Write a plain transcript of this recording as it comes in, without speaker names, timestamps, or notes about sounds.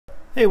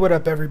Hey, what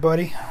up,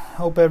 everybody?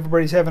 Hope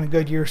everybody's having a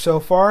good year so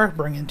far.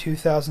 Bringing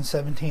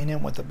 2017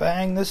 in with a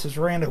bang. This is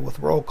Randall with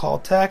Roll Call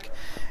Tech,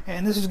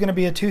 and this is going to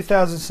be a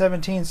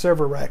 2017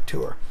 server rack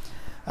tour.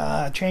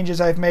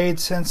 Changes I've made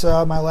since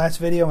my last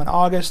video in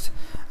August.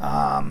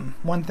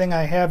 One thing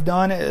I have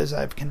done is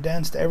I've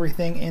condensed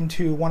everything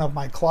into one of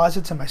my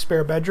closets in my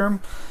spare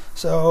bedroom,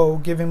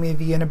 so giving me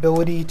the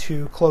inability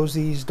to close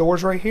these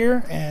doors right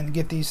here and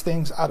get these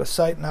things out of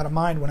sight and out of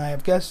mind when I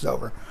have guests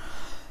over.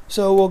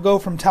 So we'll go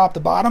from top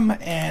to bottom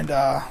and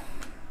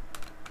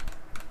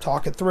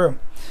talk it through.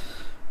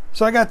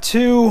 So I got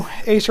two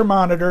Acer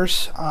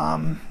monitors.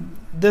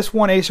 This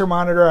one Acer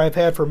monitor I've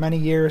had for many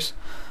years.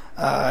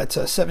 It's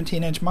a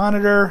 17-inch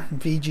monitor,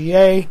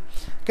 VGA.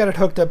 Got it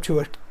hooked up to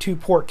a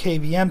 2-port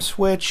KVM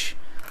switch,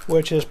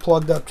 which is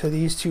plugged up to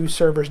these two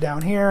servers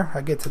down here.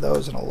 I'll get to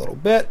those in a little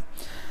bit.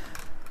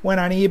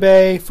 Went on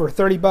eBay for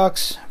 30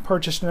 bucks,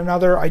 purchased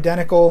another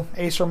identical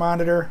Acer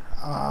monitor.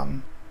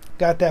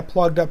 Got that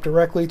plugged up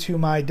directly to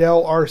my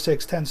Dell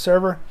R610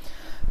 server.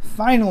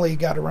 Finally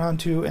got around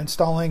to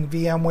installing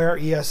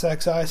VMware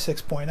ESXi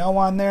 6.0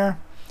 on there.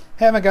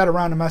 Haven't got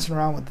around to messing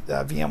around with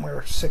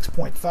VMware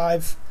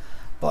 6.5,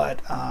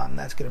 but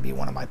that's going to be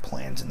one of my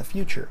plans in the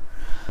future.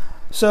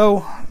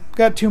 So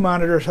got two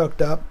monitors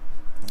hooked up.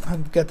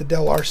 I've got the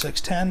Dell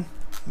R610.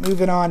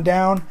 Moving on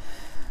down.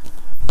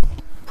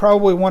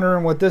 Probably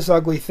wondering what this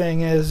ugly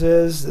thing is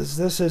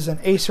this is an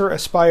Acer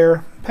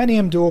Aspire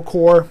Pentium dual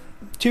core,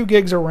 2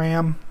 gigs of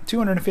RAM,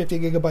 250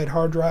 gigabyte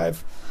hard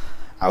drive.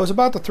 I was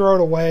about to throw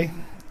it away.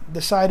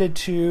 Decided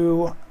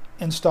to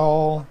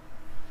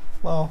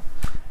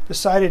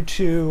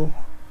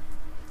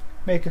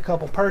make a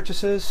couple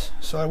purchases.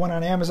 So I went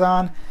on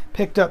Amazon,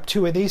 picked up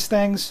two of these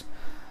things,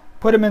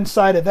 put them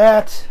inside of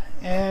that,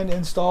 and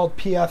installed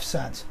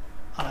pfSense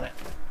on it.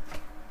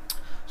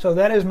 So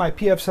that is my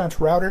pfSense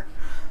router.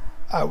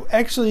 I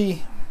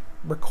actually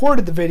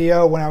recorded the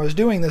video when I was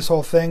doing this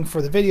whole thing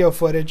for the video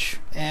footage,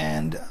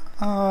 and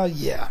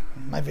yeah,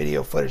 my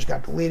video footage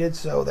got deleted,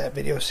 so that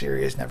video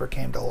series never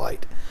came to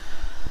light.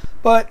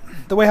 But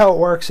the way how it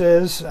works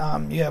is you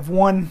got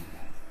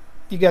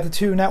the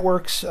two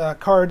networks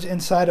cards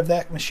inside of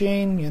that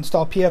machine. You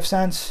install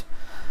pfSense.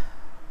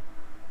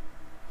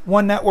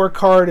 One network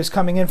card is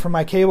coming in from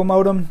my cable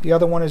modem, the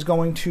other one is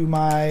going to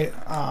my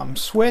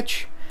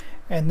switch,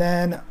 and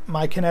then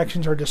my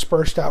connections are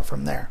dispersed out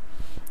from there.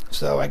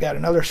 So I got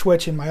another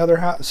switch in my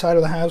other side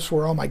of the house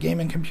where all my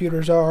gaming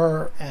computers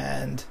are,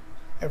 and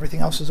everything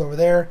else is over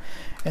there.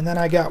 And then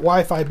I got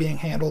Wi-Fi being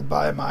handled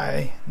by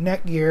my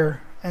Netgear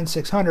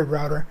N600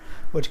 router,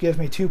 which gives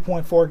me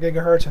 2.4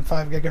 gigahertz and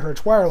 5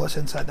 gigahertz wireless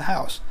inside the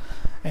house.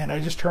 And I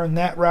just turned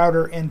that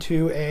router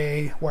into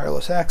a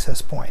wireless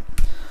access point.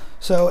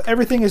 So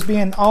everything is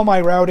all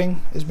my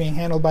routing is being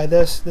handled by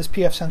this. This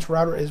pfSense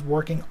router is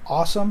working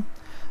awesome.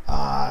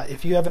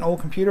 If you have an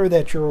old computer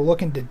that you're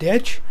looking to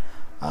ditch,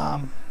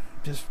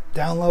 just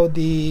download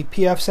the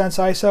pfSense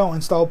ISO,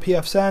 install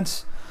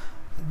pfSense,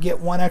 get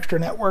one extra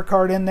network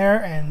card in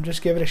there, and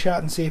just give it a shot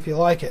and see if you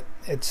like it.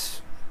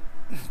 It's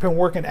been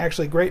working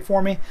actually great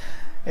for me.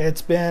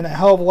 It's been a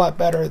hell of a lot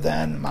better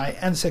than my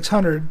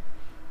N600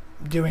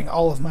 doing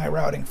all of my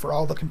routing for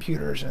all the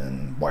computers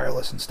and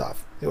wireless and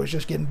stuff. It was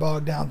just getting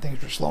bogged down,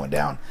 things were slowing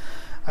down.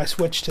 I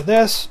switched to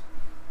this,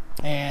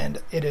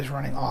 and it is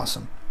running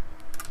awesome.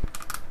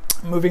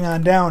 Moving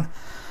on down,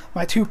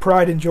 my two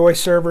Pride and Joy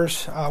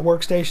servers,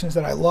 workstations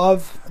that I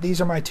love.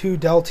 These are my two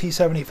Dell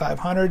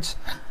T7500s.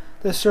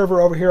 This server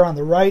over here on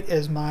the right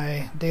is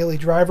my daily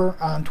driver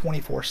on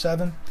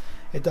 24/7.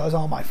 It does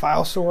all my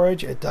file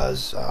storage. It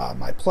does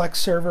my Plex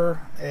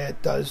server.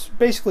 It does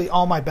basically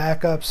all my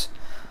backups.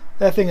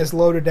 That thing is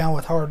loaded down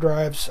with hard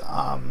drives.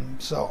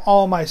 So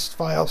all my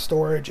file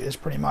storage is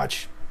pretty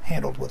much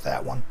handled with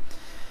that one.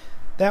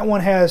 That one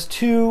has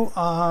two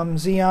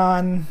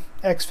Xeon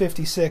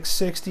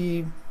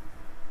X5650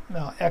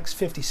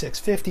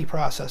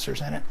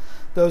 processors in it.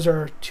 Those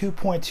are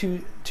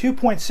 2.66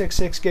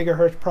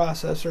 gigahertz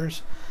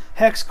processors,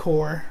 hex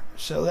core,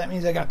 so that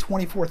means I got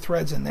 24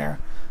 threads in there,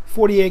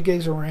 48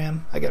 gigs of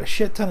RAM. I got a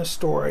shit ton of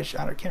storage.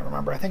 I can't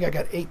remember. I think I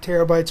got 8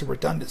 terabytes of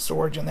redundant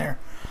storage in there,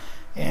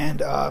 and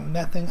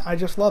that thing, I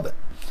just love it.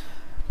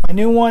 My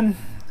new one,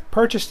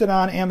 purchased it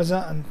on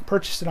Amazon and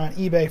purchased it on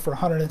eBay for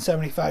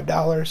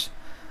 $175.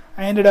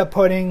 I ended up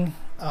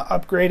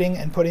upgrading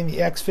and putting the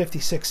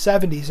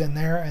X5670s in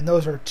there, and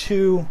those are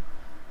two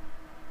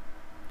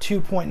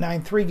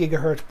 2.93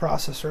 gigahertz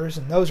processors,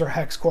 and those are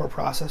hex core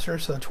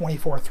processors, so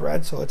 24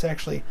 threads, so it's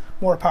actually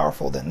more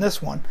powerful than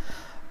this one.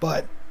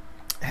 But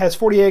it has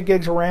 48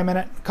 gigs of RAM in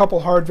it, a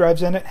couple hard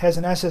drives in it, has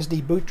an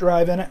SSD boot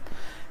drive in it,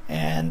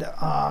 and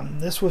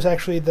this was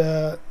actually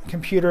the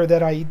computer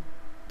that I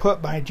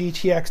put my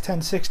GTX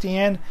 1060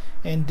 in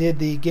and did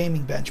the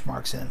gaming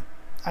benchmarks in.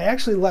 I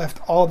actually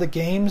left all the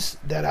games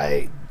that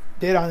I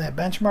did on that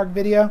benchmark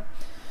video.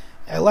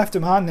 I left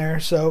them on there,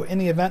 so in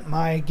the event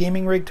my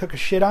gaming rig took a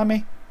shit on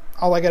me,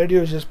 all I got to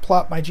do is just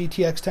plop my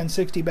GTX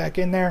 1060 back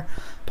in there,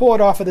 pull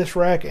it off of this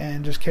rack,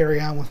 and just carry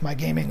on with my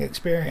gaming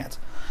experience.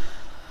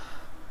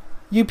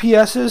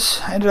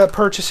 UPSs. I ended up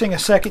purchasing a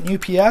second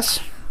UPS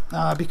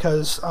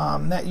because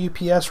that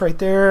UPS right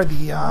there,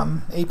 the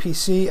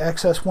APC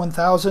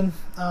XS1000,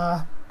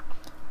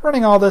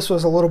 running all this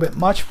was a little bit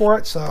much for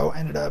it, so I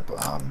ended up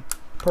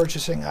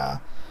purchasing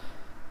a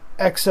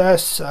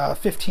XS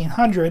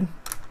 1500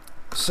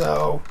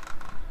 so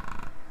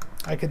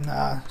I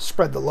can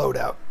spread the load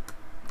out.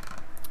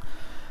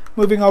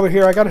 Moving over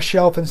here, I got a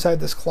shelf inside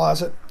this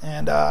closet,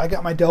 and I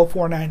got my Dell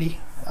 490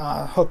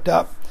 hooked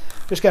up.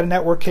 Just got a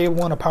network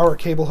cable and a power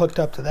cable hooked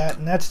up to that,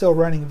 and that's still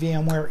running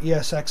VMware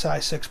ESXi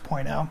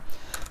 6.0.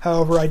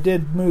 However, I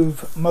did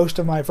move most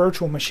of my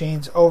virtual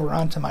machines over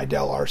onto my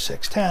Dell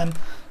R610,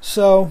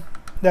 so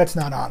that's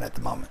not on at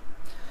the moment.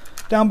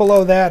 Down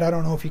below that, I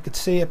don't know if you could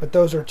see it, but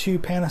those are two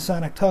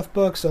Panasonic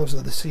Toughbooks. Those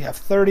are the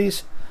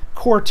CF30s,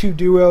 Core 2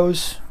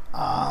 Duos.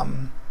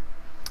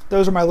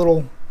 Those are my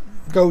little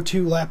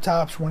go-to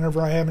laptops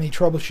whenever I have any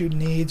troubleshooting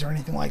needs or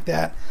anything like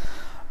that.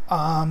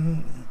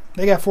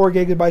 They got 4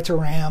 gigabytes of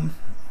RAM.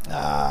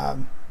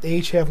 They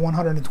each have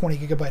 120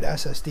 gigabyte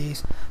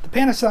SSDs. The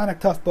Panasonic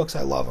Toughbooks,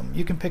 I love them.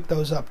 You can pick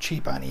those up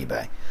cheap on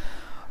eBay.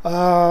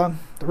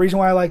 The reason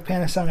why I like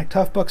Panasonic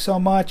Toughbooks so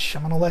much,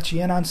 I'm going to let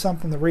you in on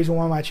something. The reason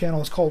why my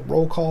channel is called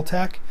Roll Call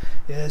Tech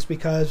is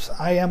because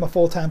I am a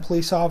full-time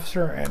police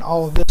officer, and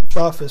all of this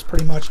stuff is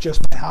pretty much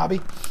just my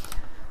hobby.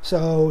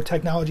 So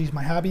technology is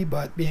my hobby,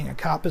 but being a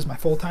cop is my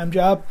full-time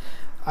job.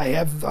 I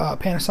have a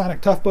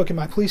Panasonic Toughbook in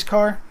my police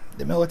car.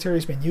 The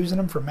military's been using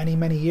them for many,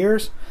 many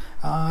years.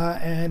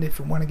 And if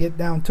you want to get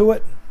down to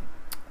it,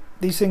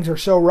 these things are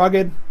so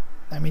rugged.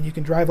 I mean, you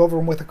can drive over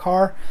them with a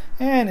car,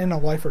 and in a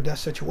life or death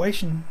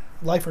situation,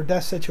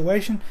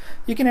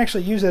 you can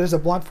actually use it as a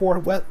blunt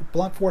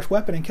force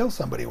weapon and kill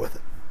somebody with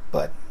it.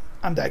 But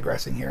I'm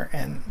digressing here,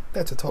 and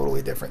that's a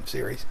totally different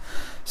series.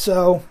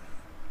 So,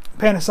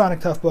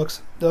 Panasonic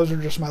Toughbooks, those are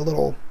just my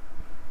little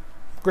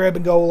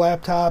grab-and-go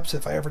laptops.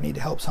 If I ever need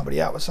to help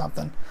somebody out with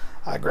something,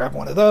 I grab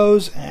one of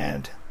those,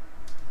 and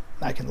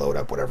I can load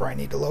up whatever I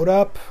need to load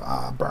up,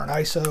 burn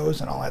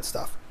ISOs, and all that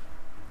stuff.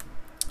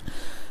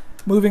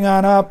 Moving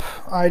on up,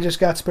 I just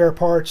got spare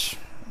parts,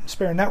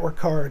 spare network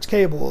cards,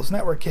 cables,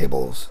 network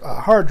cables,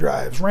 hard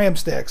drives, RAM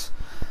sticks.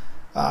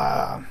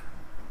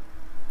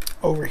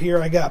 Over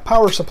here I got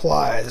power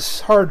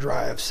supplies, hard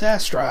drives,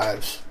 SAS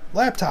drives,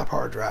 laptop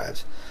hard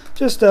drives.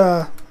 Just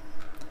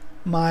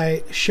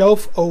my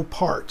shelf o'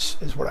 parts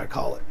is what I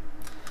call it.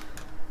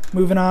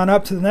 Moving on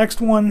up to the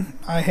next one,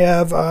 I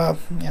have, I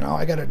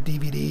got a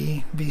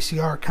DVD,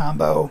 VCR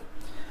combo.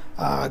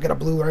 I got a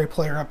Blu-ray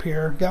player up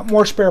here. Got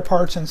more spare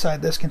parts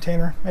inside this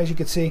container. As you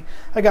can see,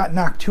 I got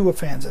Noctua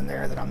fans in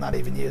there that I'm not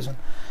even using.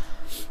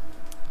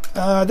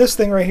 This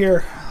thing right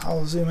here,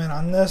 I'll zoom in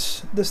on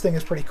this. This thing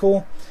is pretty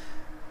cool.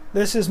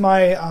 This is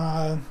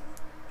my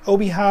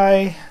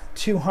Obi-Hi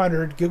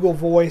 200 Google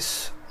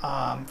Voice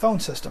phone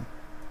system.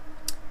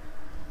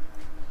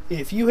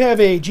 If you have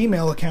a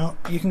Gmail account,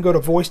 you can go to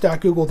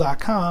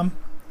voice.google.com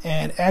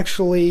and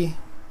actually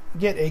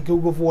get a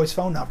Google Voice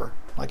phone number,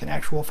 like an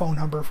actual phone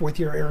number with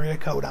your area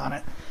code on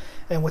it.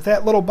 And with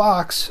that little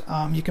box,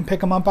 you can pick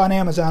them up on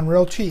Amazon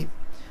real cheap.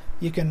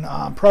 You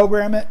can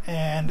program it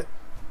and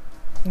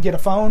get a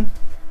phone,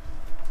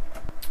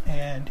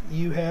 and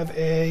you have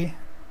a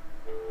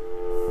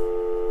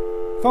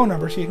phone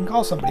number so you can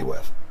call somebody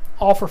with,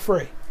 all for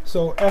free.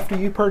 So after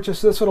you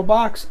purchase this little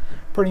box,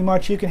 pretty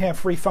much you can have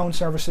free phone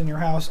service in your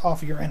house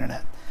off of your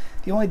internet.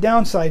 The only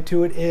downside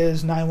to it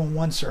is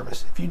 911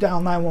 service. If you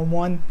dial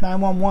 911,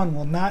 911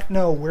 will not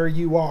know where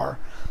you are.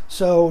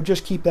 So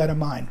just keep that in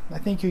mind. I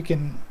think you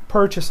can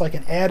purchase like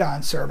an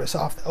add-on service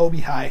off the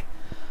Obi-Hi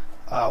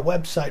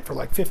website for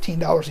like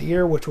 $15 a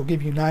year, which will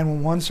give you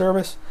 911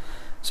 service.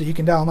 So you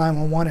can dial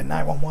 911 and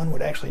 911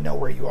 would actually know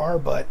where you are.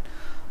 But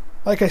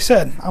like I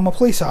said, I'm a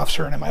police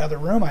officer, and in my other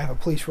room I have a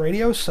police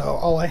radio, so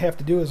all I have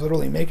to do is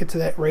literally make it to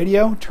that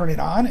radio, turn it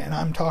on, and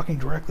I'm talking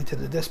directly to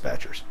the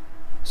dispatchers.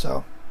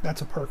 So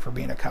that's a perk for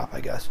being a cop, I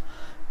guess.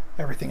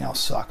 Everything else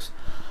sucks.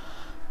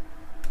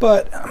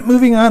 But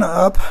moving on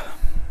up,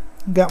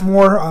 got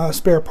more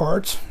spare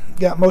parts.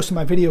 Got most of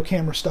my video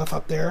camera stuff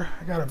up there.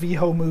 I got a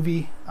VHO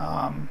movie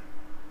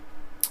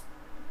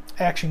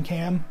action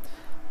cam.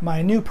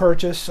 My new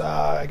purchase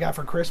I got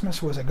for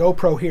Christmas was a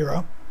GoPro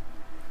Hero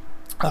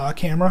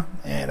camera,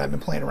 and I've been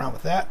playing around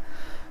with that.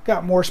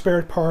 Got more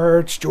spare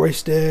parts,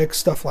 joysticks,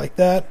 stuff like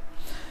that.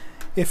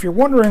 If you're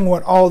wondering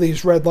what all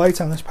these red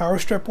lights on this power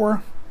strip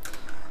were,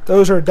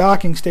 those are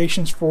docking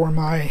stations for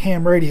my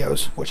ham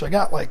radios, which I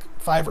got like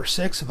 5 or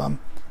 6 of them.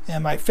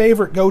 And my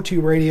favorite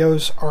go-to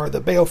radios are the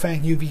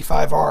Baofeng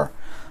UV5R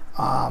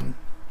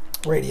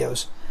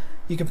radios.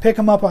 You can pick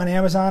them up on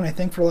Amazon, I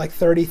think for like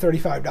 $30,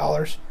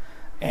 $35,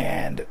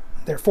 and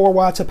they're 4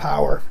 watts of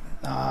power.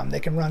 They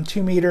can run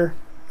 2 meter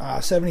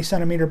 70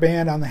 centimeter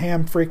band on the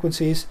ham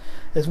frequencies,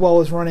 as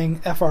well as running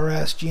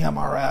FRS,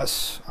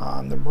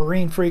 GMRS, the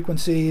marine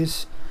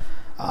frequencies.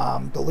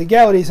 The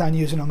legalities on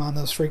using them on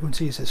those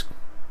frequencies is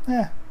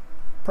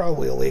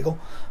probably illegal,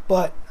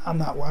 but I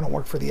don't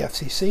work for the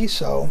FCC.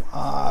 So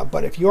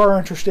but if you are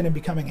interested in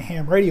becoming a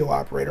ham radio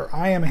operator,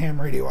 I am a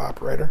ham radio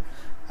operator.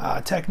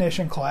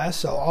 technician class.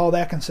 So all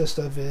that consists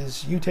of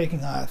is you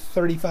taking a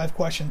 35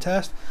 question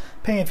test,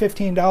 paying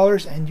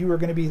 $15, and you are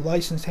going to be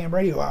licensed ham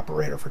radio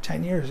operator for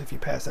 10 years if you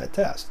pass that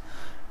test,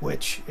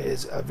 which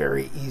is a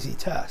very easy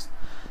test.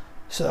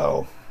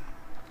 So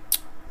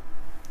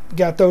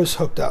got those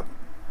hooked up.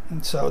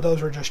 And so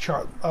those are just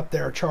up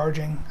there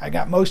charging. I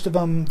got most of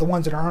them, the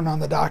ones that aren't on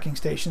the docking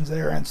stations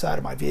there inside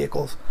of my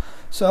vehicles.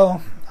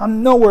 So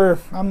I'm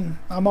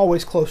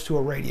always close to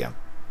a radio.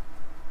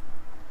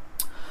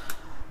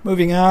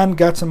 Moving on,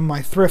 got some of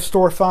my thrift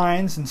store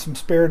finds and some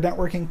spare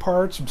networking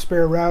parts, some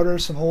spare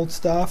routers, some old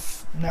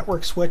stuff,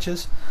 network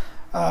switches.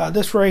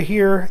 This right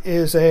here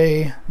is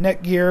a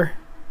Netgear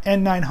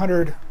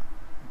N900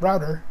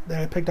 router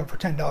that I picked up for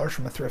 $10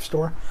 from a thrift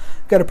store.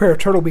 Got a pair of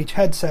Turtle Beach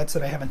headsets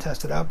that I haven't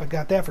tested out, but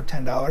got that for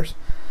 $10.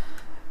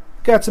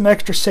 Got some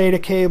extra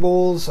SATA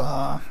cables,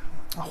 a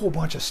whole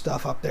bunch of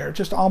stuff up there.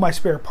 Just all my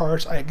spare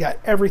parts. I got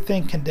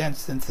everything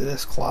condensed into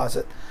this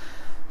closet.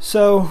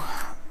 So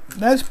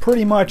that's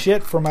pretty much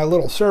it for my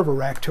little server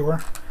rack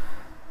tour.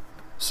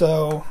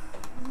 So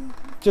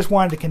just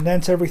wanted to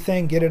condense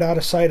everything, get it out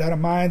of sight, out of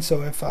mind.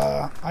 So if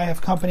I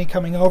have company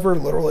coming over,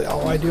 literally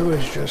all I do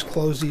is just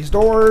close these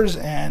doors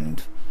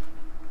and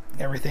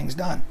everything's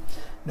done.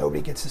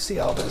 Nobody gets to see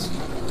all this.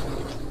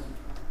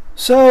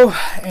 So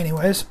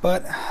anyways,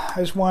 but I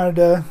just wanted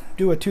to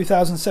do a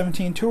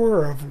 2017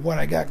 tour of what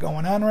I got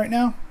going on right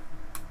now.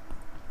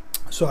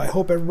 So I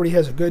hope everybody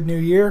has a good new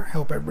year. I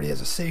hope everybody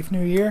has a safe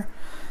new year.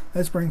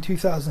 Let's bring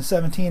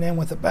 2017 in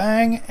with a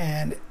bang,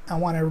 and I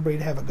want everybody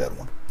to have a good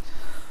one.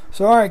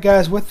 So alright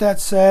guys, with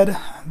that said,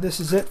 this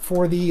is it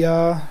for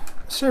the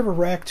server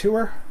rack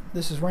tour.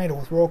 This is Randall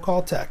with Roll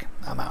Call Tech.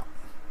 I'm out.